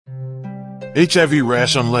HIV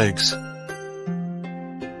rash on legs.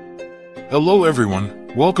 Hello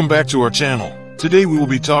everyone, welcome back to our channel. Today we will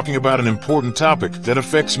be talking about an important topic that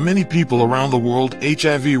affects many people around the world: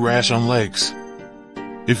 HIV rash on legs.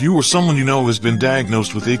 If you or someone you know has been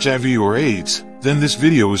diagnosed with HIV or AIDS, then this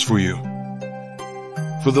video is for you.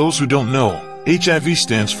 For those who don't know, HIV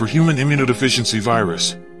stands for human immunodeficiency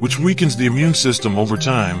virus, which weakens the immune system over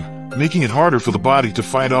time, making it harder for the body to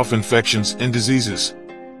fight off infections and diseases.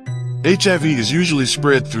 HIV is usually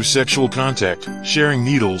spread through sexual contact, sharing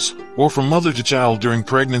needles, or from mother to child during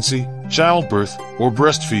pregnancy, childbirth, or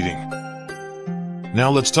breastfeeding. Now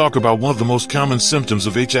let's talk about one of the most common symptoms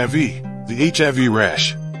of HIV, the HIV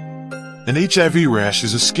rash. An HIV rash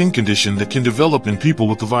is a skin condition that can develop in people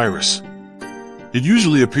with the virus. It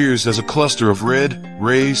usually appears as a cluster of red,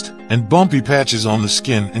 raised, and bumpy patches on the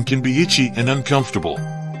skin and can be itchy and uncomfortable.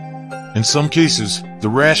 In some cases, the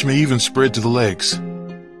rash may even spread to the legs.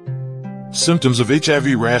 Symptoms of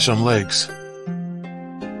HIV rash on legs.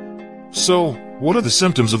 So, what are the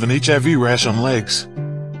symptoms of an HIV rash on legs?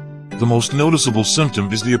 The most noticeable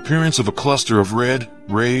symptom is the appearance of a cluster of red,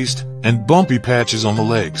 raised, and bumpy patches on the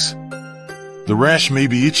legs. The rash may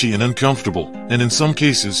be itchy and uncomfortable, and in some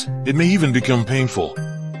cases, it may even become painful.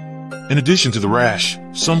 In addition to the rash,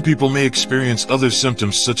 some people may experience other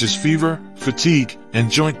symptoms such as fever, fatigue, and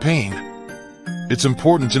joint pain. It's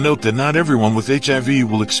important to note that not everyone with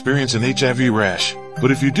HIV will experience an HIV rash,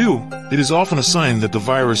 but if you do, it is often a sign that the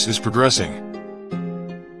virus is progressing.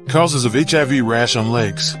 Causes of HIV rash on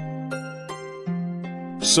legs.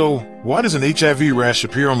 So, why does an HIV rash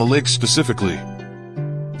appear on the legs specifically?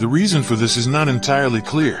 The reason for this is not entirely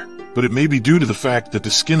clear, but it may be due to the fact that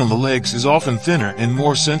the skin on the legs is often thinner and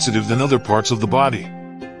more sensitive than other parts of the body.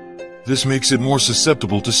 This makes it more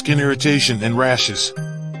susceptible to skin irritation and rashes.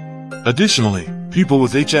 Additionally, people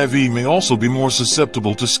with HIV may also be more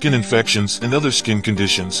susceptible to skin infections and other skin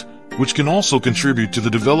conditions, which can also contribute to the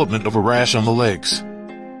development of a rash on the legs.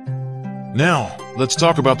 Now, let's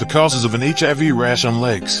talk about the causes of an HIV rash on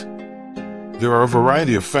legs. There are a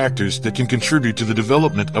variety of factors that can contribute to the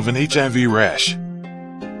development of an HIV rash.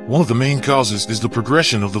 One of the main causes is the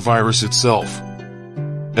progression of the virus itself.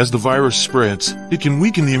 As the virus spreads, it can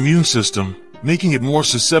weaken the immune system, making it more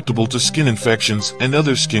susceptible to skin infections and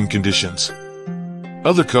other skin conditions.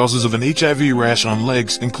 Other causes of an HIV rash on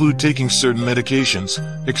legs include taking certain medications,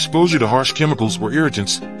 exposure to harsh chemicals or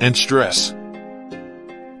irritants, and stress.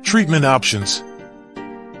 Treatment options.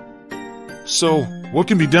 So, what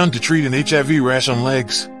can be done to treat an HIV rash on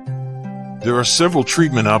legs? There are several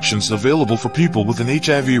treatment options available for people with an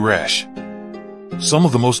HIV rash. Some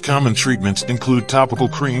of the most common treatments include topical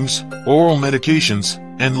creams, oral medications,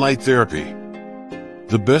 and light therapy.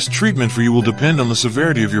 The best treatment for you will depend on the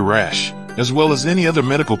severity of your rash, as well as any other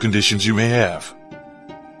medical conditions you may have.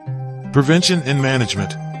 Prevention and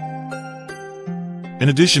management. In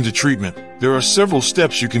addition to treatment, there are several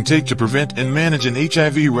steps you can take to prevent and manage an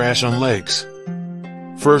HIV rash on legs.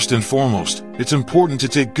 First and foremost, it's important to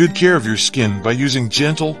take good care of your skin by using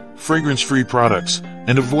gentle, fragrance-free products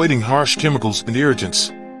and avoiding harsh chemicals and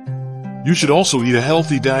irritants. You should also eat a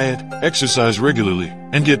healthy diet, exercise regularly,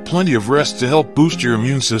 and get plenty of rest to help boost your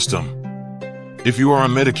immune system. If you are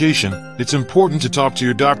on medication, it's important to talk to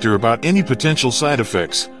your doctor about any potential side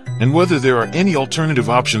effects and whether there are any alternative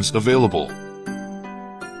options available.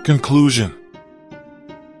 Conclusion.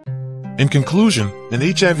 In conclusion, an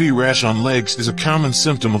HIV rash on legs is a common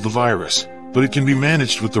symptom of the virus, but it can be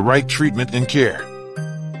managed with the right treatment and care.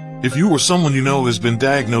 If you or someone you know has been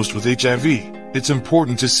diagnosed with HIV, it's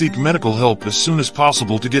important to seek medical help as soon as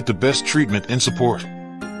possible to get the best treatment and support.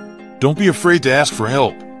 Don't be afraid to ask for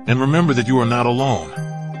help, and remember that you are not alone.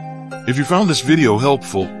 If you found this video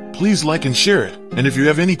helpful, please like and share it, and if you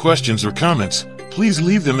have any questions or comments, please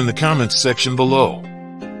leave them in the comments section below.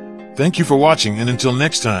 Thank you for watching, and until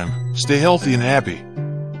next time, stay healthy and happy.